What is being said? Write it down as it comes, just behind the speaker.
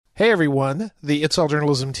Hey everyone, the It's All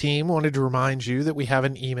Journalism team wanted to remind you that we have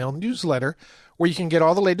an email newsletter where you can get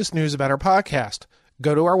all the latest news about our podcast.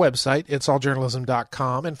 Go to our website,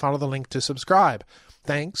 itsalljournalism.com, and follow the link to subscribe.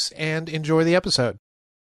 Thanks, and enjoy the episode.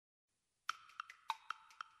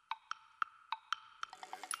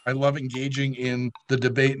 I love engaging in the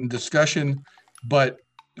debate and discussion, but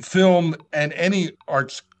film and any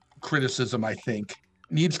arts criticism, I think,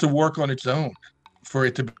 needs to work on its own for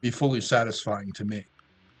it to be fully satisfying to me.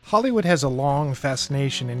 Hollywood has a long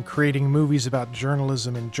fascination in creating movies about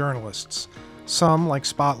journalism and journalists. Some, like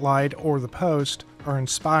Spotlight or The Post, are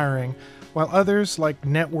inspiring, while others, like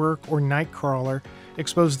Network or Nightcrawler,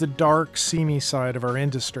 expose the dark, seamy side of our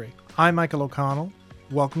industry. I'm Michael O'Connell.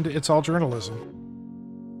 Welcome to It's All Journalism.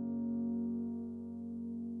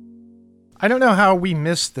 I don't know how we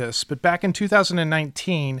missed this, but back in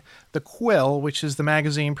 2019, the Quill, which is the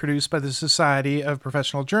magazine produced by the Society of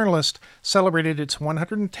Professional Journalists, celebrated its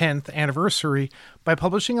 110th anniversary by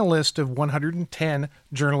publishing a list of 110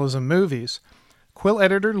 journalism movies. Quill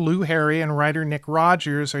editor Lou Harry and writer Nick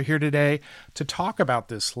Rogers are here today to talk about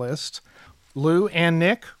this list. Lou and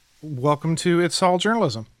Nick, welcome to It's All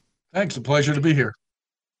Journalism. Thanks. A pleasure to be here.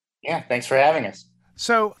 Yeah, thanks for having us.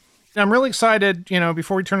 So, I'm really excited,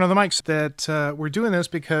 before we turn on the mics, that we're doing this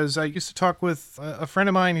because I used to talk with a friend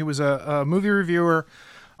of mine who was a movie reviewer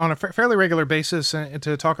on a fairly regular basis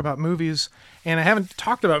to talk about movies, and I haven't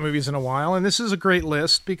talked about movies in a while, and this is a great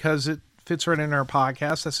list because it fits right in our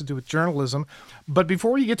podcast. That's to do with journalism. But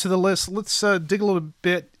before we get to the list, let's dig a little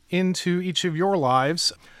bit into each of your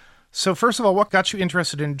lives. So first of all, what got you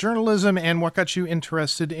interested in journalism and what got you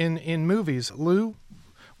interested in movies? Lou,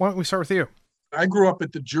 why don't we start with you? I grew up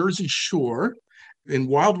at the Jersey Shore in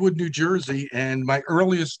Wildwood, New Jersey, and my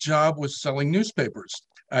earliest job was selling newspapers.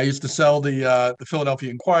 I used to sell the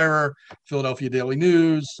Philadelphia Inquirer, Philadelphia Daily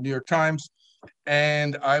News, New York Times,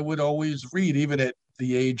 and I would always read, even at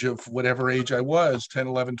the age of whatever age I was, 10,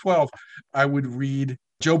 11, 12, I would read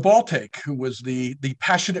Joe Baltake, who was the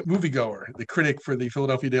passionate moviegoer, the critic for the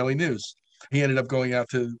Philadelphia Daily News. He ended up going out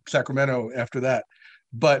to Sacramento after that.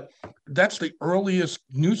 But that's the earliest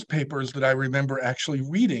newspapers that I remember actually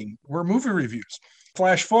reading were movie reviews.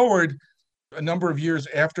 Flash forward a number of years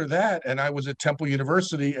after that, and I was at Temple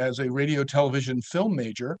University as a radio, television, film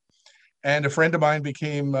major. And a friend of mine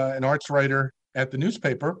became an arts writer at the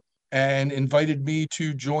newspaper and invited me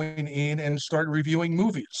to join in and start reviewing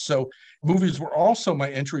movies. So movies were also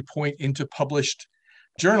my entry point into published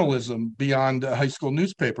journalism beyond a high school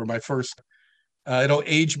newspaper. My first it'll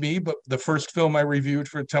age me, but the first film I reviewed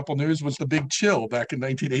for Temple News was The Big Chill back in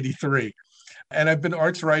 1983. And I've been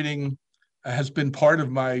arts writing has been part of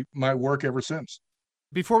my work ever since.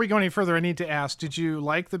 Before we go any further, I need to ask, did you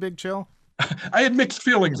like The Big Chill? I had mixed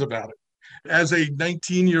feelings about it. As a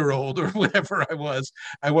 19-year-old or whatever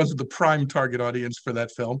I wasn't the prime target audience for that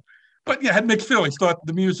film. But yeah, I had mixed feelings. Thought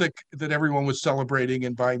the music that everyone was celebrating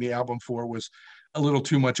and buying the album for was a little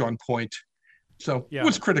too much on point. So yeah. It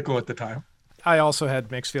was critical at the time. I also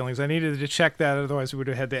had mixed feelings. I needed to check that, otherwise we would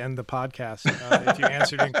have had to end the podcast if you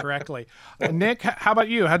answered incorrectly. Nick, how about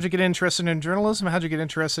you? How'd you get interested in journalism? How'd you get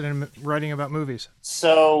interested in writing about movies?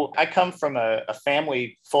 So I come from a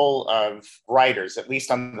family full of writers, at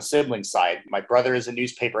least on the sibling side. My brother is a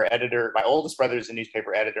newspaper editor. My oldest brother is a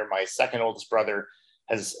newspaper editor. My second oldest brother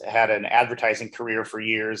has had an advertising career for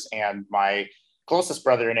years. And my closest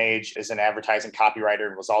brother in age is an advertising copywriter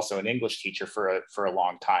and was also an English teacher for a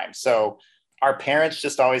long time. So our parents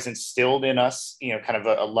just always instilled in us, kind of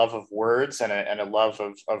a love of words and a love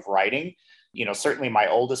of writing. Certainly my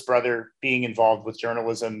oldest brother being involved with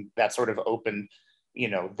journalism, that sort of opened,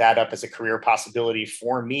 that up as a career possibility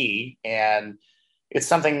for me. And it's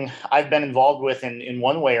something I've been involved with in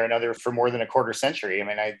one way or another for more than a quarter century. I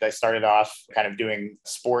mean, I started off kind of doing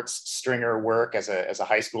sports stringer work as a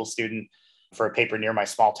high school student for a paper near my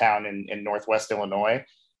small town in Northwest Illinois.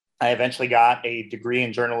 I eventually got a degree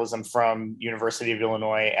in journalism from University of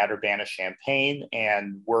Illinois at Urbana-Champaign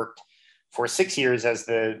and worked for 6 years as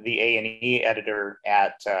the A&E editor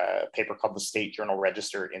at a paper called the State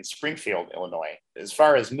Journal-Register in Springfield, Illinois. As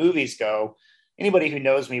far as movies go, anybody who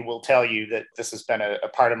knows me will tell you that this has been a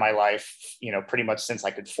part of my life, pretty much since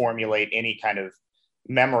I could formulate any kind of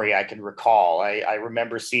memory I can recall. I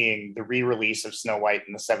remember seeing the re-release of Snow White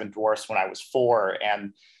and the Seven Dwarfs when I was 4,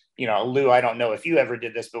 and Lou, I don't know if you ever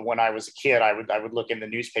did this, but when I was a kid, I would look in the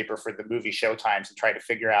newspaper for the movie showtimes and try to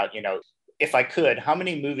figure out, if I could, how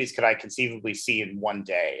many movies could I conceivably see in one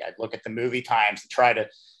day? I'd look at the movie times and try to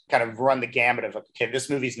kind of run the gamut of, okay, this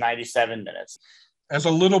movie's 97 minutes. As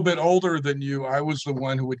a little bit older than you, I was the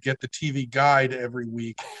one who would get the TV guide every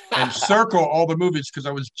week and circle all the movies because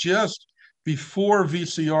I was just before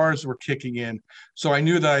VCRs were kicking in. So I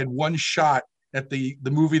knew that I had one shot at the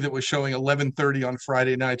movie that was showing 11:30 on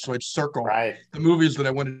Friday night. So I'd circle Right. the movies that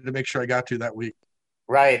I wanted to make sure I got to that week.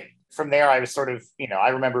 Right. From there, I was sort of, I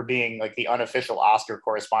remember being like the unofficial Oscar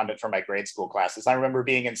correspondent for my grade school classes. I remember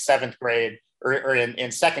being in seventh grade or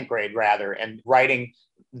in second grade, rather, and writing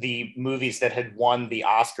the movies that had won the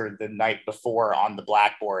Oscar the night before on the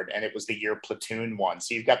blackboard. And it was the year Platoon won.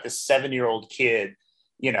 So you've got this 7-year-old kid,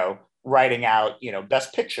 writing out,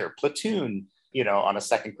 Best Picture, Platoon, on a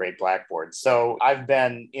second grade blackboard. So I've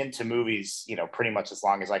been into movies, pretty much as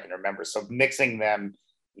long as I can remember. So mixing them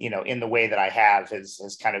in the way that I have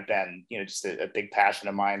has kind of been, just a big passion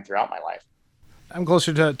of mine throughout my life. I'm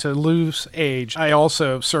closer to Lou's age. I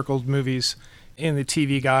also circled movies in the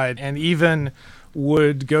TV guide and even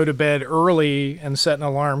would go to bed early and set an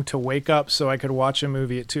alarm to wake up so I could watch a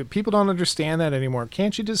movie at 2. People don't understand that anymore.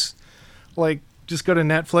 Can't you just go to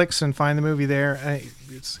Netflix and find the movie there?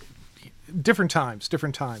 It's different times.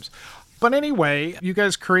 But anyway, you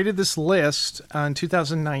guys created this list in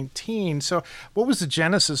 2019. So what was the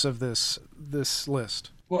genesis of this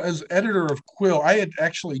list? Well, as editor of Quill, I had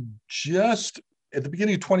actually just at the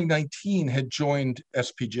beginning of 2019 had joined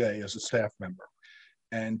SPJ as a staff member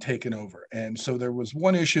and taken over. And so there was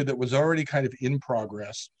one issue that was already kind of in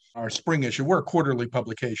progress, our spring issue. We're a quarterly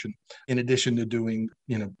publication in addition to doing,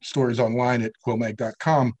 stories online at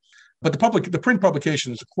quillmag.com. But the print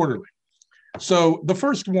publication is a quarterly. So the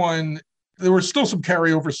first one, there were still some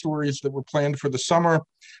carryover stories that were planned for the summer,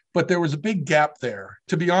 but there was a big gap there.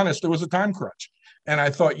 To be honest, there was a time crunch. And I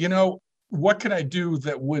thought, what could I do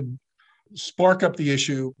that would spark up the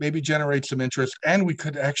issue, maybe generate some interest, and we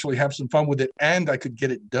could actually have some fun with it, and I could get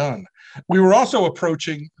it done. We were also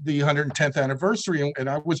approaching the 110th anniversary, and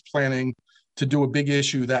I was planning to do a big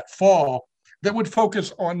issue that fall that would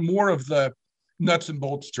focus on more of the nuts and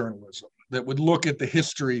bolts journalism, that would look at the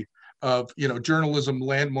history of journalism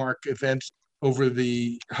landmark events over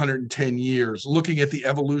the 110 years, looking at the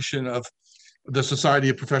evolution of the Society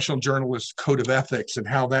of Professional Journalists Code of Ethics and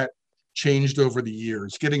how that changed over the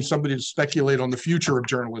years, getting somebody to speculate on the future of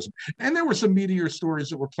journalism. And there were some meteor stories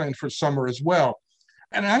that were planned for summer as well.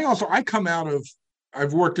 And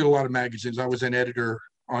I've worked at a lot of magazines. I was an editor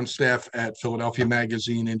on staff at Philadelphia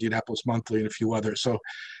Magazine, Indianapolis Monthly, and a few others. So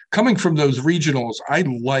coming from those regionals, I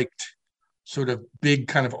liked sort of big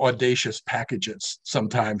kind of audacious packages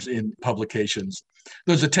sometimes in publications.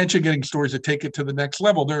 Those attention-getting stories that take it to the next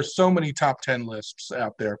level. There are so many top 10 lists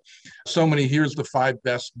out there. So many, here's the 5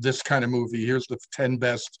 best this kind of movie. Here's the 10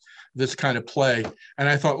 best this kind of play. And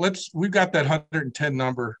I thought, we've got that 110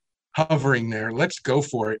 number hovering there. Let's go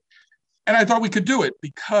for it. And I thought we could do it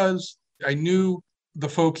because I knew the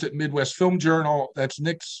folks at Midwest Film Journal. That's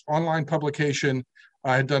Nick's online publication.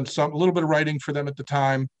 I had done a little bit of writing for them at the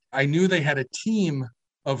time. I knew they had a team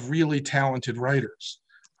of really talented writers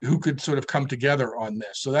who could sort of come together on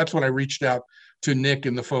this. So that's when I reached out to Nick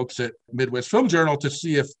and the folks at Midwest Film Journal to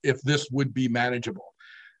see if this would be manageable.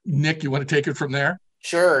 Nick, you want to take it from there?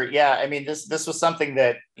 Sure. Yeah. I mean, this was something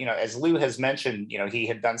that, as Lou has mentioned, he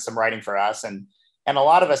had done some writing for us, and a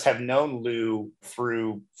lot of us have known Lou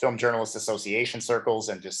through Film Journalists Association circles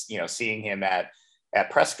and just, seeing him at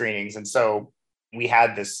press screenings. And so we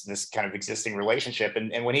had this kind of existing relationship.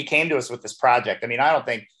 And when he came to us with this project, I mean, I don't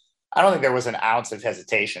think there was an ounce of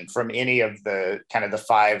hesitation from any of the kind of the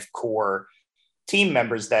 5 core team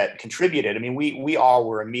members that contributed. I mean, we all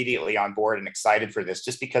were immediately on board and excited for this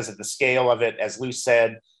just because of the scale of it. As Lou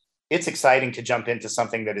said, it's exciting to jump into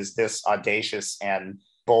something that is this audacious and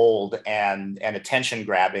bold and attention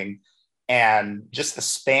grabbing, and just the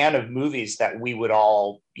span of movies that we would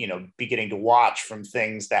all, be getting to watch, from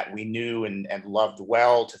things that we knew and loved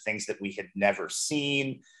well to things that we had never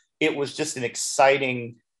seen. It was just an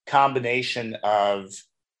exciting combination of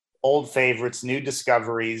old favorites, new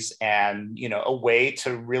discoveries, and, a way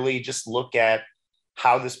to really just look at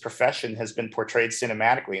how this profession has been portrayed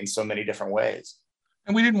cinematically in so many different ways.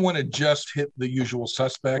 And we didn't want to just hit the usual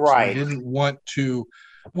suspects. Right.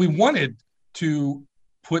 We wanted to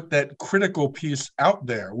put that critical piece out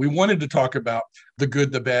there. We wanted to talk about the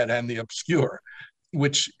good, the bad, and the obscure,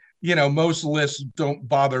 which, most lists don't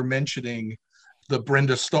bother mentioning the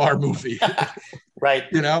Brenda Starr movie. Right.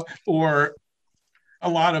 Or a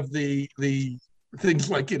lot of the things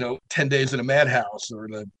like, 10 Days in a Madhouse or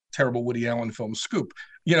the terrible Woody Allen film Scoop.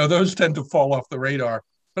 Those tend to fall off the radar.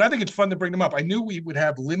 But I think it's fun to bring them up. I knew we would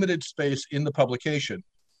have limited space in the publication.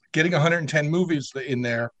 Getting 110 movies in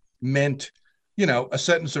there meant, a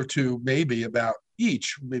sentence or two maybe about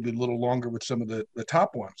each, maybe a little longer with some of the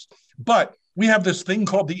top ones. But we have this thing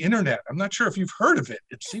called the internet. I'm not sure if you've heard of it.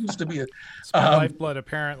 It seems to be a It's my lifeblood,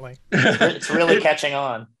 apparently. It's really catching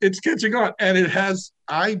on. It's catching on. And it has,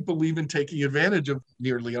 I believe in taking advantage of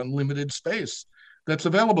nearly unlimited space that's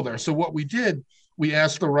available there. So what we did, we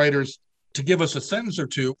asked the writers to give us a sentence or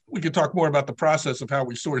two. We could talk more about the process of how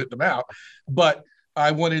we sorted them out, but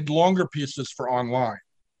I wanted longer pieces for online.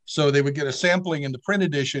 So they would get a sampling in the print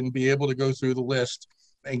edition, be able to go through the list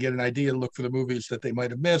and get an idea, look for the movies that they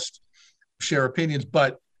might have missed, share opinions.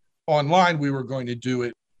 But online, we were going to do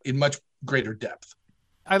it in much greater depth.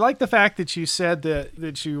 I like the fact that you said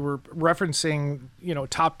that you were referencing,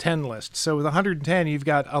 top 10 lists. So with 110, you've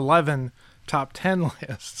got 11 top 10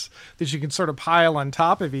 lists that you can sort of pile on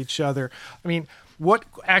top of each other. I mean, what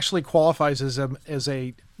actually qualifies as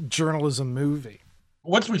a journalism movie?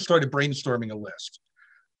 Once we started brainstorming a list,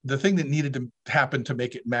 the thing that needed to happen to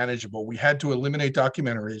make it manageable, we had to eliminate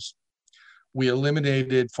documentaries. We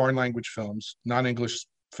eliminated foreign language films, non-English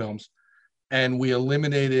films, and we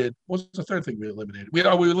eliminated, what's the third thing we eliminated? We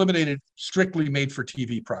eliminated strictly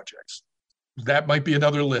made-for-TV projects. That might be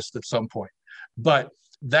another list at some point. But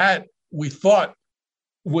that we thought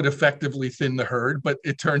would effectively thin the herd, but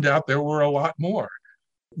it turned out there were a lot more.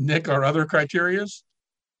 Nick, our other criterias?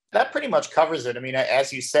 That pretty much covers it. I mean,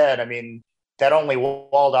 as you said, that only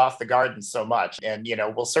walled off the garden so much. And,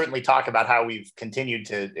 we'll certainly talk about how we've continued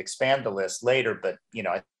to expand the list later. But,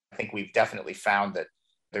 I think we've definitely found that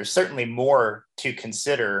there's certainly more to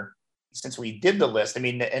consider since we did the list.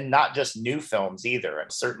 And not just new films either.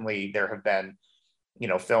 And certainly there have been,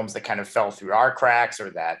 films that kind of fell through our cracks or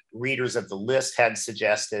that readers of the list had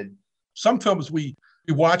suggested. Some films we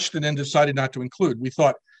watched and then decided not to include. We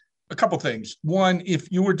thought a couple things. One,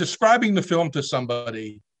 if you were describing the film to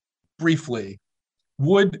somebody briefly,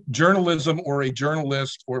 would journalism or a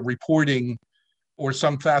journalist or reporting or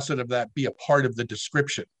some facet of that be a part of the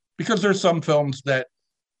description? Because there's some films that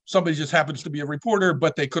somebody just happens to be a reporter,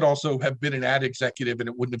 but they could also have been an ad executive and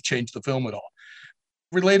it wouldn't have changed the film at all.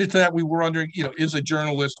 Related to that, we were wondering, is a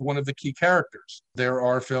journalist one of the key characters? There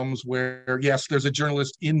are films where, yes, there's a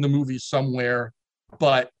journalist in the movie somewhere,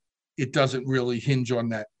 but it doesn't really hinge on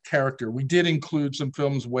that character. We did include some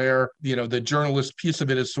films where, the journalist piece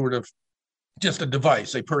of it is sort of just a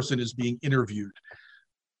device. A person is being interviewed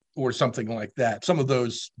or something like that. Some of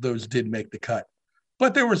those did make the cut.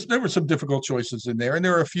 But there were some difficult choices in there, and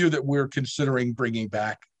there are a few that we're considering bringing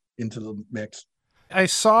back into the mix. I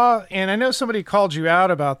saw, and I know somebody called you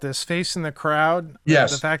out about this, Face in the Crowd.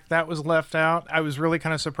 Yes. The fact that was left out. I was really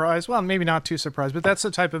kind of surprised. Well, maybe not too surprised, but that's the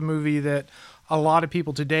type of movie that a lot of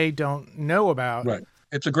people today don't know about. Right.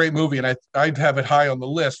 It's a great movie, and I'd have it high on the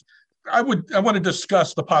list. I want to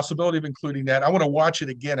discuss the possibility of including that. I want to watch it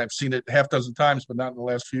again. I've seen it half dozen times, but not in the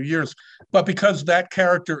last few years. But because that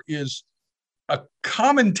character is a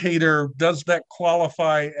commentator, does that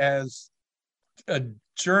qualify as a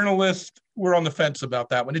journalist? We're on the fence about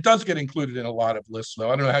that one. It does get included in a lot of lists, though.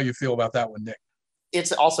 I don't know how you feel about that one, Nick.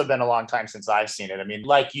 It's also been a long time since I've seen it.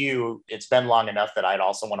 Like you, it's been long enough that I'd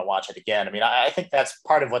also want to watch it again. I think that's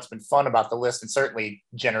part of what's been fun about the list and certainly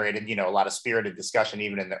generated, a lot of spirited discussion,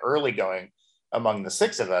 even in the early going among the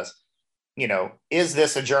six of us. Is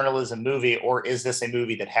this a journalism movie or is this a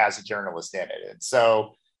movie that has a journalist in it? And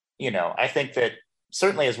so, I think that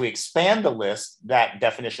certainly as we expand the list, that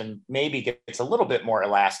definition maybe gets a little bit more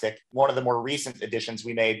elastic. One of the more recent additions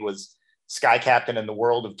we made was Sky Captain and the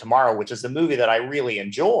World of Tomorrow, which is a movie that I really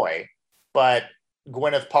enjoy, but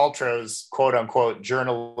Gwyneth Paltrow's quote unquote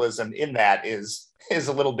journalism in that is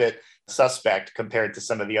a little bit suspect compared to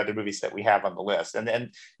some of the other movies that we have on the list.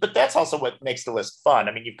 But that's also what makes the list fun.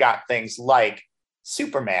 You've got things like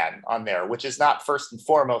Superman on there, which is not first and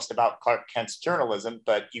foremost about Clark Kent's journalism,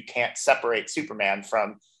 but you can't separate Superman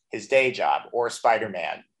from his day job, or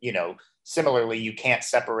Spider-Man. Similarly, you can't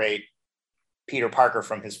separate Peter Parker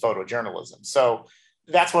from his photojournalism. So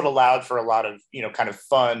that's what allowed for a lot of, kind of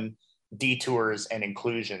fun detours and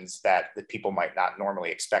inclusions that people might not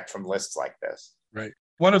normally expect from lists like this. Right.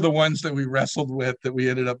 One of the ones that we wrestled with that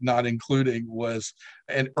we ended up not including was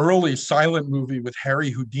an early silent movie with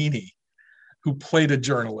Harry Houdini, who played a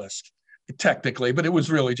journalist technically, but it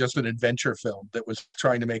was really just an adventure film that was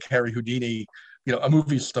trying to make Harry Houdini, a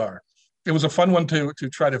movie star. It was a fun one to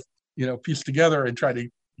try to, piece together and try to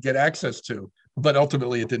get access to, but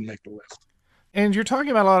ultimately it didn't make the list. And you're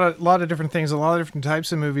talking about a lot of different things, a lot of different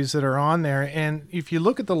types of movies that are on there. And if you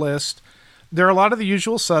look at the list, there are a lot of the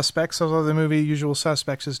usual suspects, although the movie Usual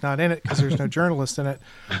Suspects is not in it because there's no journalist in it.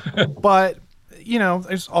 But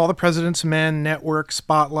There's All the President's Men, Network,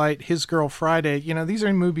 Spotlight, His Girl Friday. These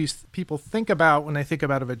are movies people think about when they think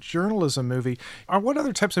about a journalism movie. What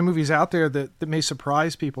other types of movies out there that may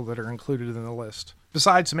surprise people that are included in the list,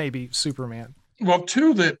 besides maybe Superman? Well,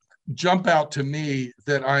 two that jump out to me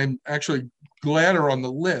that I'm actually glad are on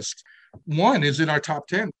the list. One is in our top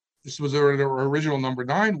 10. This was our original number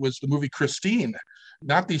 9, was the movie Christine,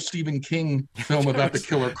 not the Stephen King film about the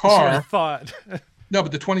killer car. That's what I thought. No,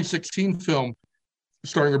 but the 2016 film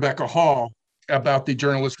starring Rebecca Hall about the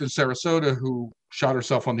journalist in Sarasota who shot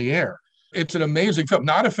herself on the air. It's an amazing film,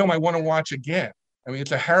 not a film I want to watch again. I mean,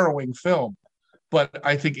 it's a harrowing film, but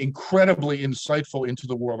I think incredibly insightful into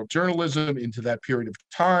the world of journalism, into that period of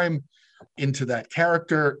time, into that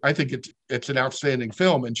character. I think it's an outstanding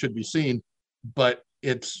film and should be seen, but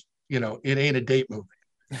it's, it ain't a date movie.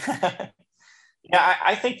 Yeah,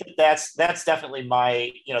 I think that's definitely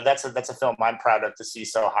my, that's a film I'm proud of to see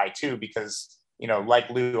so high too, because, like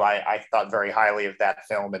Lou, I thought very highly of that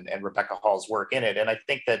film and Rebecca Hall's work in it. And I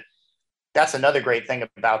think that's another great thing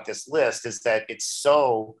about this list is that it's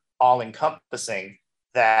so all encompassing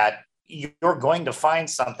that you're going to find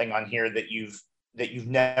something on here that you've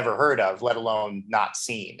never heard of, let alone not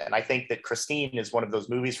seen. And I think that Christine is one of those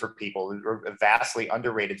movies for people, a vastly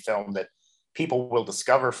underrated film that people will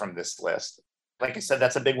discover from this list. Like I said,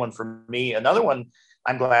 that's a big one for me. Another one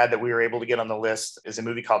I'm glad that we were able to get on the list is a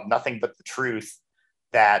movie called Nothing But the Truth.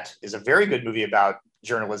 That is a very good movie about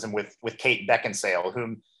journalism with Kate Beckinsale,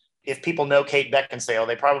 whom, if people know Kate Beckinsale,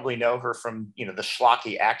 they probably know her from, the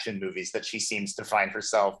schlocky action movies that she seems to find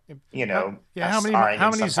herself, How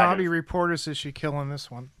many zombie reporters is she killing this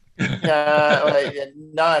one?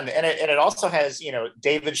 None. And it also has,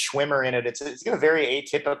 David Schwimmer in it. It's got a very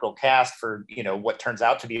atypical cast for, what turns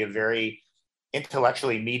out to be a very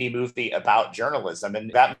intellectually meaty movie about journalism. And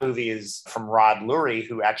that movie is from Rod Lurie,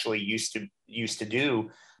 who actually used to do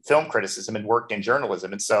film criticism and worked in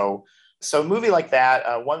journalism. And so a movie like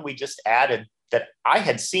that, one we just added that I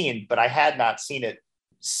had seen, but I had not seen it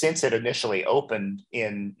since it initially opened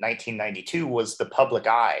in 1992, was The Public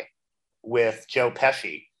Eye with Joe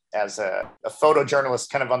Pesci as a photojournalist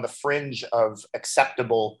kind of on the fringe of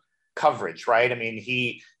acceptable coverage, right? I mean,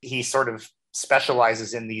 he sort of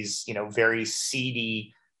specializes in these, very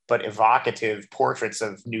seedy but evocative portraits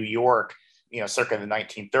of New York, circa the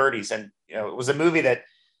 1930s. And, it was a movie that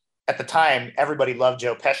at the time, everybody loved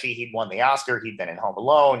Joe Pesci. He'd won the Oscar. He'd been in Home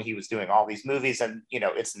Alone. He was doing all these movies. And,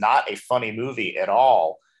 it's not a funny movie at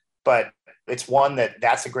all, but it's one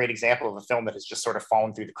that's a great example of a film that has just sort of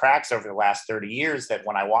fallen through the cracks over the last 30 years, that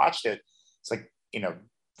when I watched it, it's like,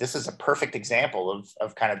 this is a perfect example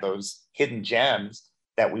of kind of those hidden gems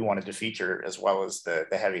that we wanted to feature, as well as the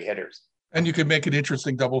heavy hitters. And you could make an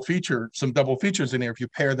interesting some double features in there if you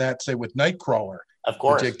pair that, say, with Nightcrawler, of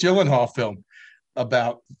course, the Jake Gyllenhaal film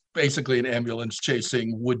about basically an ambulance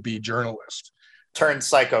chasing would-be journalist. Turned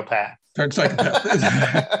psychopath. But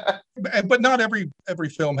not every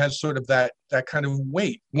film has sort of that kind of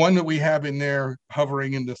weight. One that we have in there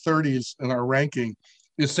hovering in the 30s in our ranking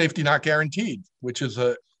is Safety Not Guaranteed, which is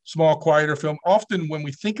a small, quieter film. Often when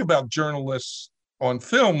we think about journalists on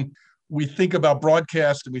film, we think about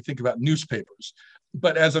broadcast and we think about newspapers.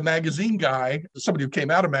 But as a magazine guy, somebody who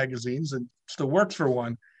came out of magazines and still works for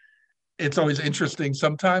one, it's always interesting.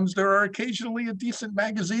 Sometimes there are occasionally a decent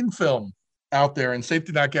magazine film out there, and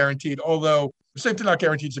Safety Not Guaranteed, although Safety Not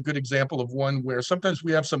Guaranteed is a good example of one where sometimes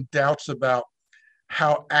we have some doubts about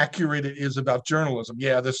how accurate it is about journalism.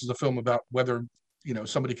 Yeah, this is a film about whether,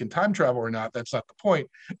 somebody can time travel or not. That's not the point.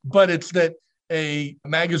 But it's that a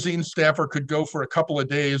magazine staffer could go for a couple of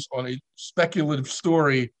days on a speculative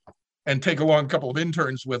story and take along a couple of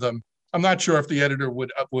interns with them. I'm not sure if the editor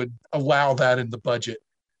would allow that in the budget,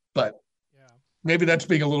 but maybe that's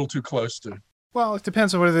being a little too close to. Well, it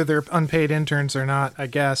depends on whether they're unpaid interns or not, I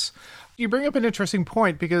guess. You bring up an interesting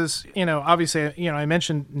point because, obviously, I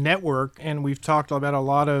mentioned Network, and we've talked about a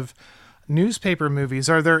lot of newspaper movies.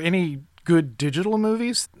 Are there any good digital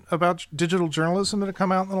movies about digital journalism that have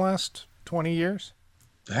come out in the last 20 years?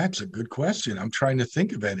 That's a good question. I'm trying to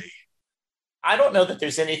think of any. I don't know that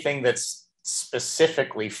there's anything that's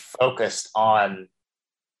specifically focused on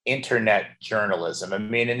internet journalism. I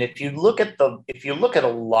mean, and if you look at a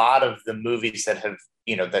lot of the movies that have,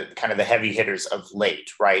 the kind of the heavy hitters of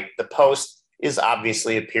late, right? The Post is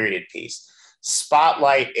obviously a period piece.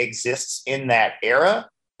 Spotlight exists in that era,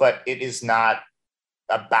 but it is not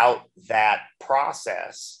about that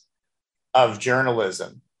process of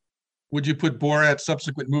journalism. Would you put Borat's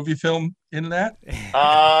subsequent movie film in that?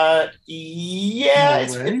 Yeah,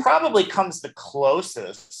 it probably comes the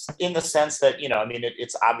closest in the sense that,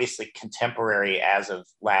 it's obviously contemporary as of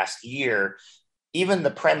last year, even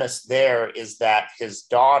the premise there is that his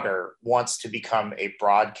daughter wants to become a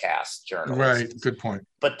broadcast journalist. Right. Good point.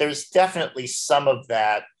 But there's definitely some of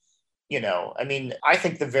that, I mean, I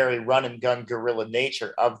think the very run and gun guerrilla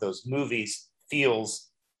nature of those movies feels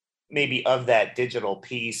maybe of that digital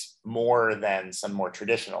piece more than some more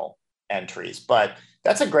traditional entries. But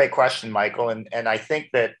that's a great question, Michael. And I think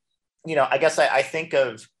that, I guess I think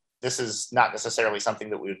of, this is not necessarily something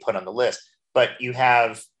that we would put on the list, but you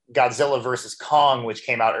have Godzilla versus Kong, which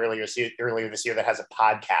came out earlier this year, that has a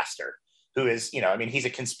podcaster who is, I mean, he's a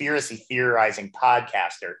conspiracy theorizing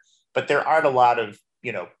podcaster, but there aren't a lot of,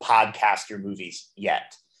 podcaster movies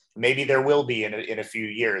yet. Maybe there will be in a few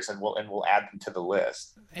years, and we'll add them to the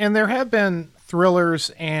list. And there have been thrillers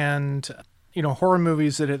and, horror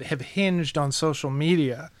movies that have hinged on social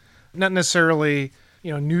media, not necessarily,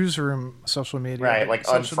 newsroom social media. Right, like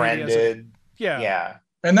Unfriended. Yeah.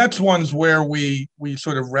 And that's ones where we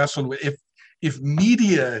sort of wrestled with if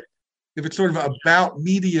media, if it's sort of about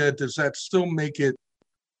media, does that still make it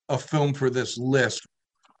a film for this list?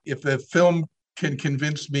 If the film can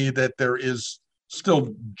convince me that there is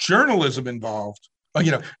still journalism involved,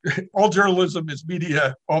 all journalism is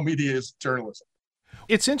media, all media is journalism.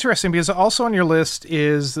 It's interesting because also on your list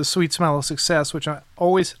is The Sweet Smell of Success, which I'm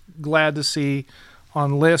always glad to see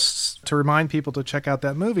on lists to remind people to check out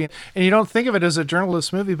that movie. And you don't think of it as a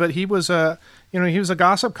journalist movie, but he was a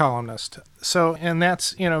gossip columnist. So, and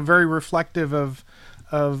that's, very reflective of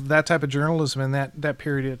that type of journalism in that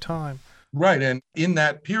period of time. Right. And in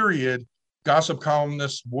that period, gossip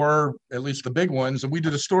columnists were, at least the big ones, and we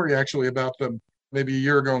did a story actually about them maybe a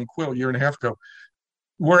year ago in Quill, a year and a half ago,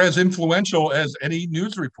 were as influential as any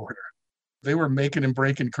news reporter. They were making and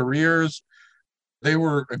breaking careers. They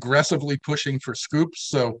were aggressively pushing for scoops.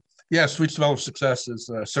 So, yeah, Sweet Smell of Success is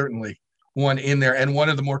certainly one in there, and one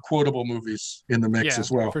of the more quotable movies in the mix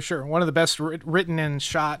as well. For sure. One of the best written and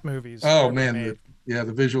shot movies. Oh, man. The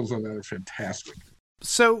visuals on that are fantastic.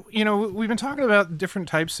 So, we've been talking about different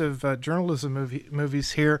types of journalism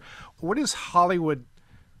movies here. What is Hollywood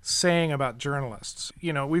saying about journalists?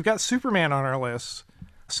 We've got Superman on our list.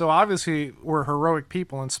 So obviously we're heroic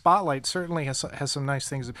people, and Spotlight certainly has some nice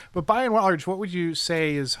things. But by and large, what would you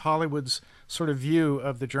say is Hollywood's sort of view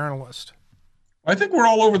of the journalist? I think we're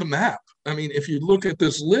all over the map. I mean, if you look at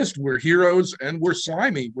this list, we're heroes and we're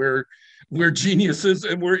slimy. We're geniuses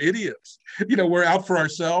and we're idiots. We're out for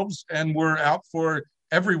ourselves and we're out for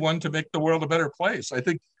everyone to make the world a better place. I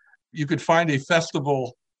think you could find a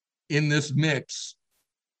festival in this mix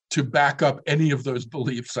to back up any of those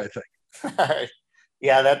beliefs, I think.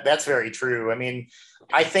 Yeah, that's very true. I mean,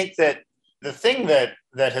 I think that the thing that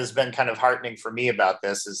has been kind of heartening for me about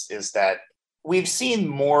this is that we've seen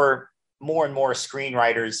more and more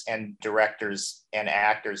screenwriters and directors and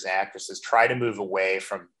actors and actresses try to move away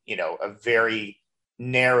from, a very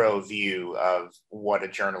narrow view of what a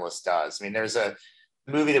journalist does. I mean, there's a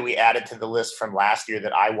movie that we added to the list from last year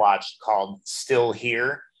that I watched called Still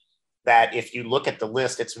Here, that if you look at the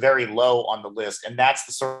list, it's very low on the list. And that's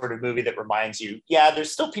the sort of movie that reminds you,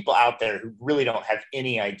 there's still people out there who really don't have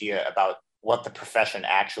any idea about what the profession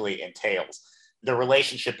actually entails. The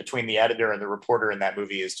relationship between the editor and the reporter in that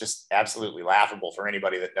movie is just absolutely laughable for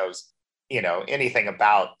anybody that knows, anything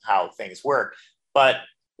about how things work. But,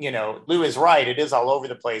 Lou is right. It is all over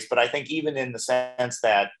the place. But I think even in the sense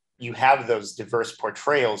that you have those diverse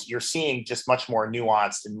portrayals, you're seeing just much more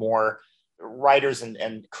nuanced and more writers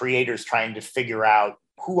and creators trying to figure out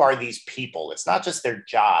who are these people. It's not just their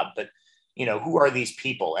job, but who are these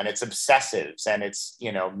people? And it's obsessives and it's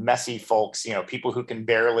messy folks, people who can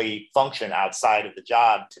barely function outside of the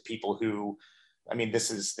job, to people who, I mean, this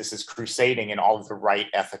is crusading in all of the right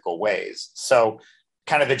ethical ways. So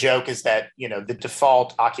kind of the joke is that the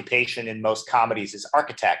default occupation in most comedies is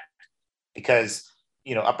architect, because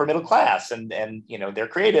upper middle class and they're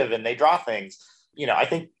creative and they draw things. I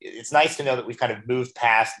think it's nice to know that we've kind of moved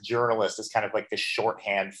past journalist as kind of like this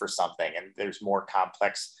shorthand for something, and there's more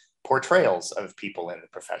complex portrayals of people in the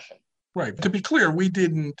profession. Right. To be clear, we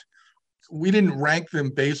didn't rank them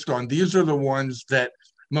based on these are the ones that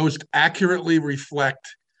most accurately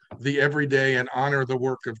reflect the everyday and honor the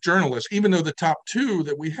work of journalists, even though the top two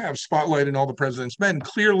that we have, Spotlight and All the President's Men,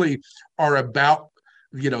 clearly are about,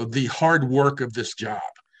 the hard work of this job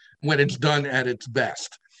when it's done at its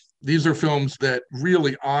best. These are films that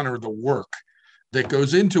really honor the work that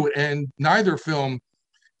goes into it, and neither film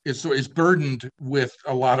is burdened with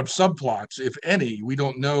a lot of subplots, if any. We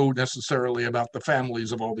don't know necessarily about the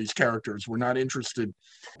families of all these characters. We're not interested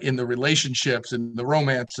in the relationships and the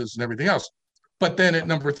romances and everything else. But then at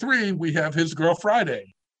number 3, we have His Girl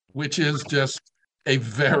Friday, which is just a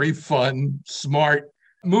very fun, smart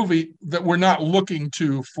movie that we're not looking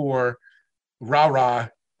to for rah-rah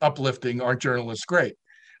uplifting, aren't journalists great?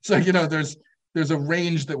 So, there's a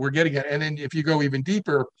range that we're getting at. And then if you go even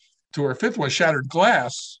deeper to our fifth one, Shattered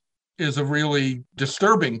Glass is a really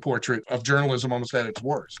disturbing portrait of journalism almost at its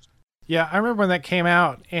worst. Yeah, I remember when that came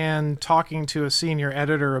out and talking to a senior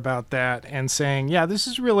editor about that and saying, yeah, this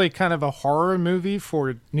is really kind of a horror movie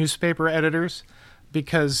for newspaper editors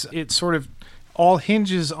because it sort of all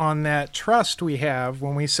hinges on that trust we have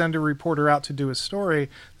when we send a reporter out to do a story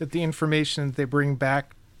that the information that they bring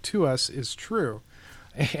back to us is true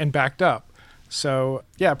and backed up. So,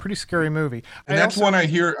 yeah, pretty scary movie. And that's one I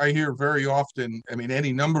hear very often. I mean,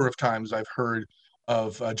 any number of times I've heard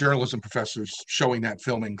of journalism professors showing that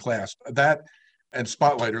film in class. That and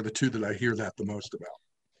Spotlight are the two that I hear that the most about.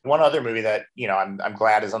 One other movie that, I'm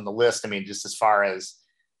glad is on the list. I mean, just as far as,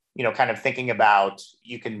 kind of thinking about,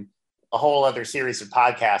 a whole other series of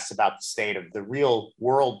podcasts about the state of the real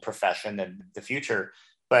world profession and the future.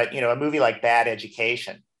 But, a movie like Bad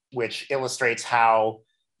Education, which illustrates how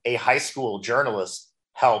a high school journalist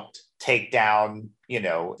helped take down,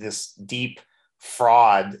 this deep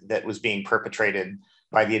fraud that was being perpetrated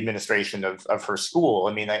by the administration of her school.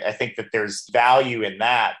 I mean, I think that there's value in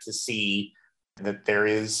that to see that there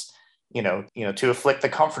is, to afflict the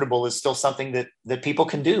comfortable is still something that people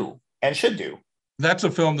can do and should do. That's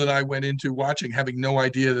a film that I went into watching, having no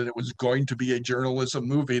idea that it was going to be a journalism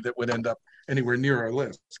movie that would end up anywhere near our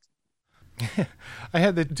list. I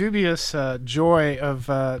had the dubious joy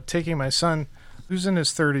of taking my son, who's in his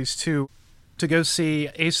 30s too, to go see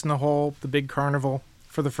Ace in the Hole, the big carnival,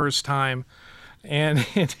 for the first time. And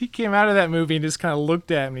he came out of that movie and just kind of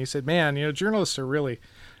looked at me and he said, man, journalists are really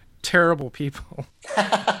terrible people.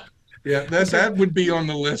 Yeah, that would be on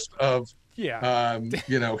the list of,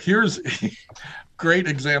 here's a great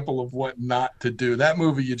example of what not to do. That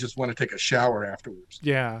movie, you just want to take a shower afterwards.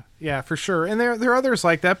 Yeah, for sure. And there are others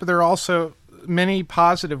like that, but there are also many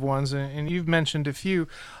positive ones, and you've mentioned a few.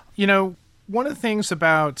 One of the things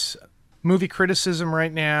about movie criticism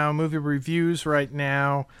right now, movie reviews right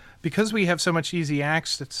now, because we have so much easy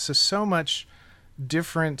access to so much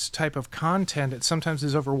different type of content, it sometimes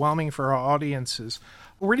is overwhelming for our audiences.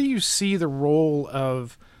 Where do you see the role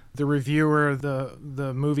of the reviewer,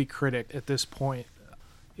 the movie critic at this point?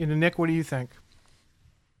 Nick, what do you think?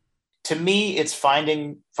 To me, it's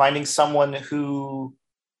finding someone who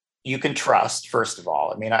you can trust, first of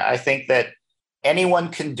all. I mean, I think that anyone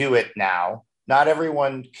can do it now. Not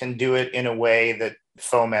everyone can do it in a way that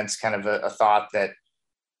foments kind of a thought that,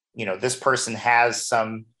 this person has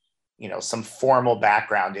some formal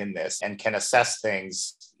background in this and can assess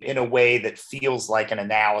things in a way that feels like an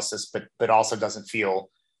analysis, but also doesn't feel,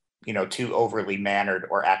 too overly mannered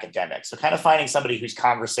or academic. So kind of finding somebody who's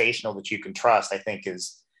conversational that you can trust, I think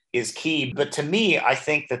is key. But to me, I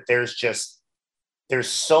think that there's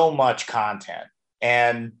so much content,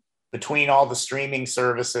 and between all the streaming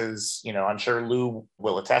services, I'm sure Lou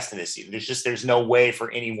will attest to this. There's no way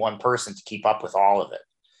for any one person to keep up with all of it.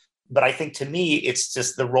 But I think to me, it's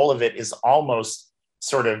just the role of it is almost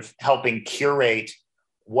sort of helping curate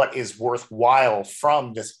what is worthwhile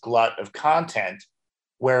from this glut of content.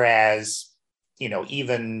 Whereas,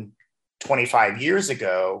 even 25 years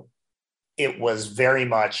ago, it was very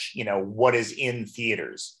much, what is in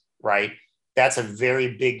theaters, right? That's a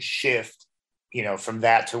very big shift, from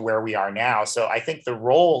that to where we are now. So I think the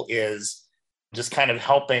role is just kind of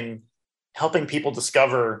helping people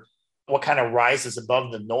discover what kind of rises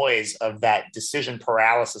above the noise of that decision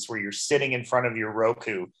paralysis where you're sitting in front of your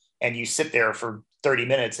Roku and you sit there for 30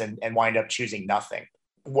 minutes and wind up choosing nothing.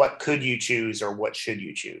 What could you choose or what should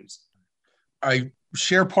you choose? I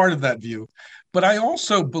share part of that view, but I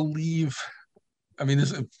also believe,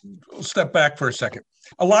 step back for a second.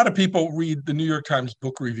 A lot of people read the New York Times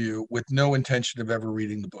book review with no intention of ever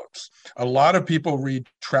reading the books. A lot of people read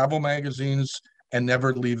travel magazines and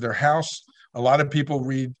never leave their house. A lot of people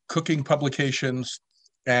read cooking publications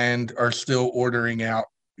and are still ordering out,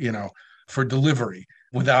 for delivery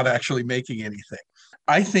without actually making anything.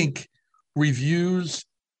 I think reviews,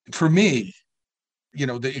 for me,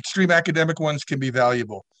 the extreme academic ones can be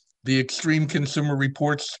valuable. The extreme Consumer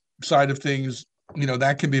Reports side of things,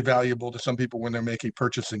 that can be valuable to some people when they're making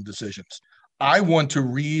purchasing decisions. I want to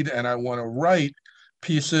read and I want to write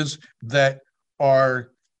pieces that are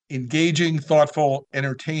engaging, thoughtful,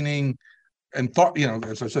 entertaining, and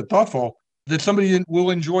as I said, thoughtful, that somebody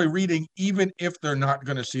will enjoy reading, even if they're not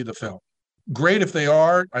going to see the film. Great if they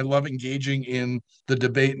are. I love engaging in the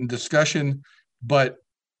debate and discussion, but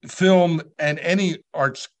film and any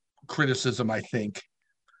arts criticism, I think,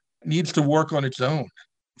 needs to work on its own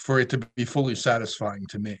for it to be fully satisfying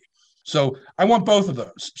to me. So I want both of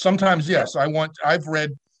those. Sometimes, yes, I've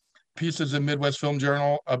read pieces in Midwest Film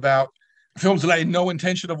Journal about films that I had no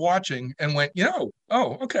intention of watching and went,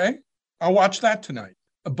 oh, okay, I'll watch that tonight.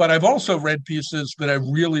 But I've also read pieces that I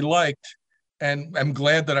really liked and I'm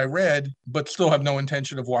glad that I read, but still have no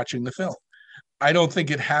intention of watching the film. I don't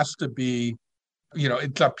think it has to be,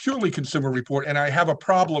 it's a purely consumer report. And I have a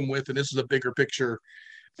problem with, and this is a bigger picture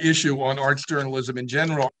issue on arts journalism in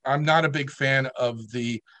general. I'm not a big fan of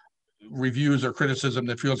the reviews or criticism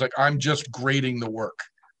that feels like I'm just grading the work.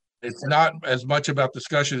 It's not as much about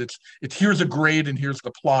discussion. It's here's a grade and here's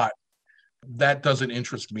the plot. That doesn't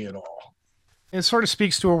interest me at all. It sort of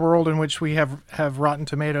speaks to a world in which we have Rotten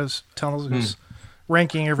Tomatoes tells us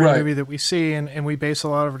ranking every movie that we see, and we base a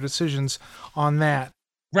lot of our decisions on that.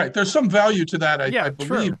 Right. There's some value to that, I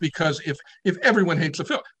believe, because if everyone hates a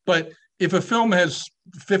film, but if a film has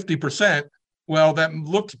 50%, well, that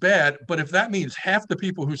looks bad. But if that means half the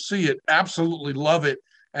people who see it absolutely love it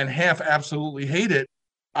and half absolutely hate it,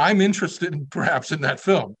 I'm interested perhaps in that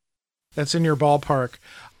film. That's in your ballpark.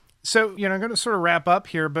 So, I'm going to sort of wrap up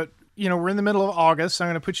here, but, we're in the middle of August. So I'm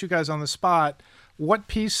going to put you guys on the spot. What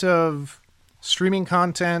piece of streaming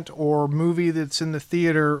content or movie that's in the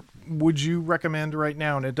theater would you recommend right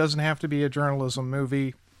now? And it doesn't have to be a journalism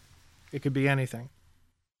movie. It could be anything.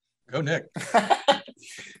 Go, Nick.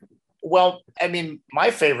 Well, I mean, my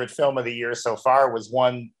favorite film of the year so far was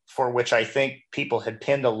one for which I think people had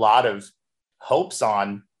pinned a lot of hopes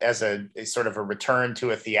on as a sort of a return to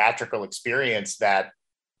a theatrical experience that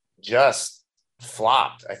just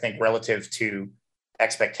flopped, I think, relative to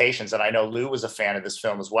expectations. And I know Lou was a fan of this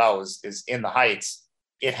film as well, is In the Heights.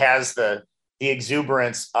 It has the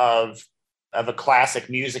exuberance of a classic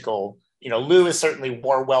musical. Lou is certainly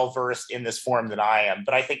more well-versed in this form than I am,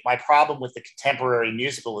 but I think my problem with the contemporary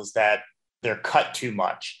musical is that they're cut too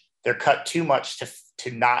much. They're cut too much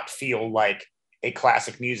to not feel like a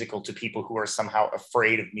classic musical to people who are somehow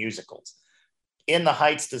afraid of musicals. In the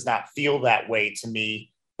Heights does not feel that way to me,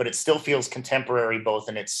 but it still feels contemporary, both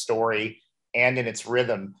in its story and in its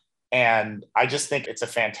rhythm. And I just think it's a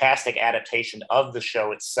fantastic adaptation of the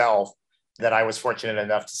show itself that I was fortunate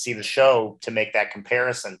enough to see the show to make that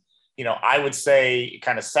comparison. I would say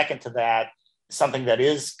kind of second to that, something that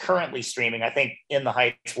is currently streaming. I think In the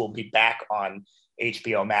Heights will be back on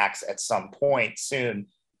HBO Max at some point soon,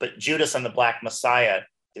 but Judas and the Black Messiah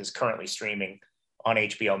is currently streaming on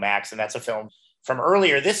HBO Max. And that's a film from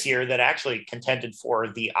earlier this year that actually contended for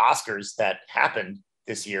the Oscars that happened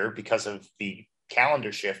this year because of the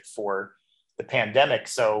calendar shift for the pandemic.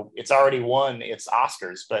 So it's already won its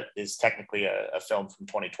Oscars, but is technically a film from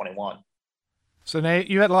 2021. So Nate,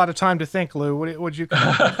 you had a lot of time to think, Lou. What'd you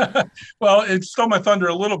come up with? Well, it stole my thunder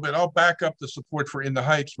a little bit. I'll back up the support for In the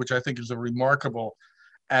Heights, which I think is a remarkable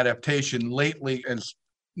adaptation. Lately, as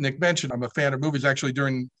Nick mentioned, I'm a fan of movies. Actually,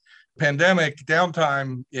 during pandemic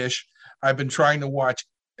downtime-ish, I've been trying to watch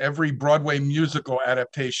every Broadway musical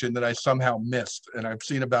adaptation that I somehow missed. And I've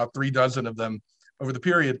seen about 36 of them over the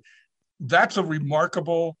period. That's a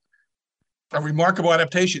remarkable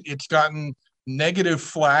adaptation. It's gotten negative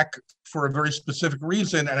flack for a very specific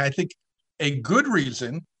reason. And I think a good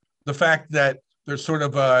reason, the fact that there's sort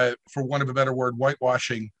of for want of a better word,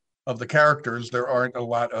 whitewashing of the characters. There aren't a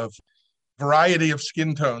lot of variety of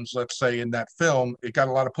skin tones, let's say, in that film. It got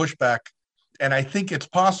a lot of pushback. And I think it's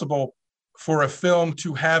possible for a film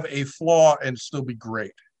to have a flaw and still be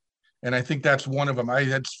great. And I think that's one of them. I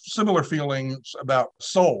had similar feelings about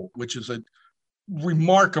Soul, which is a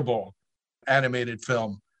remarkable animated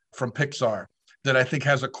film from Pixar that I think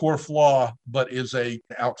has a core flaw, but is an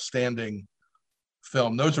outstanding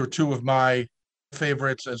film. Those are two of my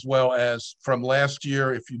favorites, as well as from last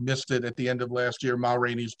year. If you missed it at the end of last year, Ma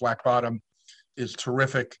Rainey's Black Bottom is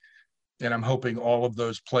terrific. And I'm hoping all of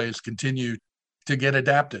those plays continue to get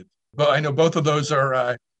adapted. But I know both of those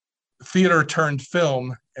are theater turned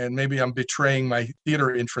film, and maybe I'm betraying my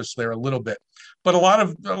theater interest there a little bit. But a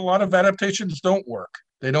lot of adaptations don't work.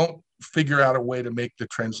 They don't figure out a way to make the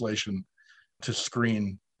translation to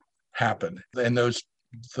screen happen. And those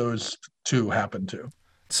two happen to.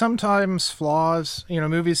 Sometimes flaws,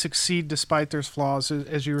 movies succeed despite their flaws,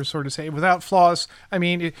 as you were sort of saying. Without flaws, I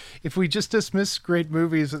mean, if we just dismiss great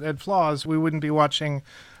movies that had flaws, we wouldn't be watching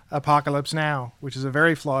Apocalypse Now, which is a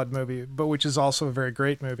very flawed movie, but which is also a very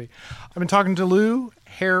great movie. I've been talking to Lou,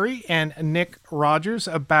 Harry, and Nick Rogers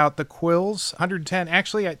about the Quill's 110.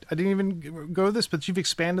 Actually, I didn't even go this, but you've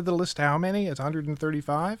expanded the list to how many? It's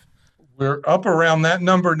 135? We're up around that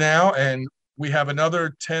number now, and we have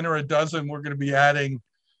another 10 or a dozen we're going to be adding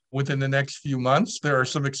within the next few months. There are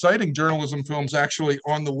some exciting journalism films actually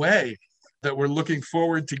on the way that we're looking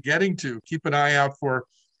forward to getting to. Keep an eye out for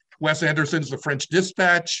Wes Anderson's The French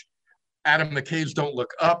Dispatch, Adam McKay's Don't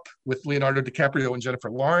Look Up with Leonardo DiCaprio and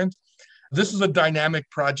Jennifer Lawrence. This is a dynamic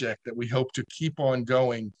project that we hope to keep on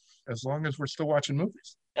going as long as we're still watching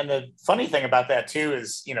movies. And the funny thing about that too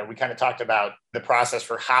is, we kind of talked about the process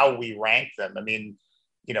for how we rank them. I mean,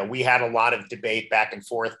 we had a lot of debate back and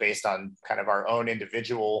forth based on kind of our own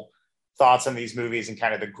individual thoughts on these movies and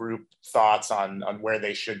kind of the group thoughts on where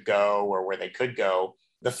they should go or where they could go.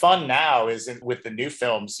 The fun now is with the new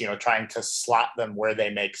films, trying to slot them where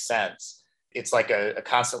they make sense. It's like a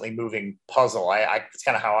constantly moving puzzle. It's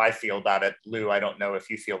kind of how I feel about it. Lou, I don't know if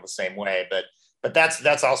you feel the same way, but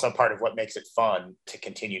that's also part of what makes it fun to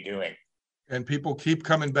continue doing. And people keep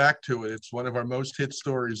coming back to it. It's one of our most hit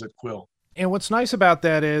stories at Quill. And what's nice about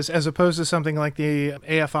that is, as opposed to something like the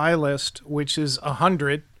AFI list, which is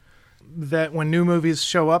 100, that when new movies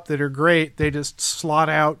show up that are great, they just slot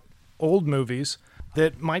out old movies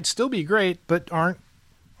that might still be great, but aren't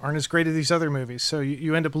as great as these other movies. So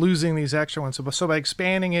you end up losing these extra ones. So by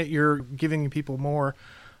expanding it, you're giving people more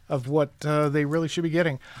of what they really should be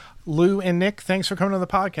getting. Lou and Nick, thanks for coming on the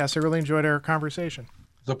podcast. I really enjoyed our conversation.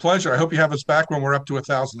 It's a pleasure. I hope you have us back when we're up to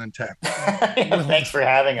 1,010. Thanks for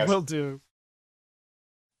having us. Will do.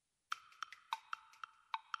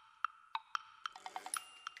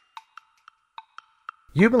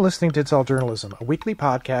 You've been listening to It's All Journalism, a weekly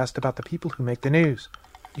podcast about the people who make the news.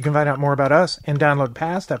 You can find out more about us and download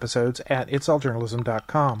past episodes at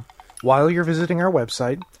itsalljournalism.com. While you're visiting our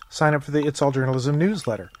website, sign up for the It's All Journalism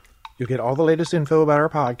newsletter. You'll get all the latest info about our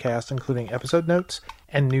podcast, including episode notes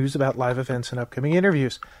and news about live events and upcoming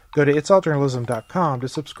interviews. Go to itsalljournalism.com to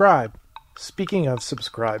subscribe. Speaking of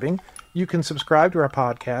subscribing, you can subscribe to our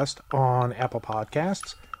podcast on Apple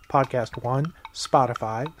Podcasts, Podcast One,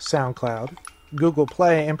 Spotify, SoundCloud, Google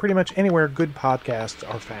Play, and pretty much anywhere good podcasts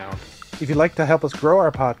are found. If you'd like to help us grow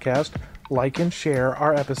our podcast, like and share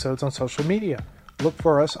our episodes on social media. Look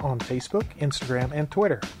for us on Facebook, Instagram, and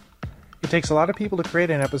Twitter. It takes a lot of people to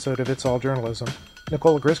create an episode of It's All Journalism.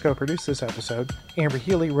 Nicola Grisco produced this episode, Amber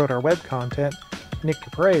Healy wrote our web content, Nick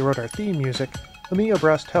Capre wrote our theme music, Emilio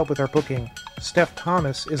Brust helped with our booking, Steph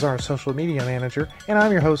Thomas is our social media manager, and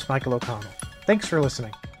I'm your host, Michael O'Connell. Thanks for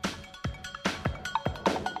listening.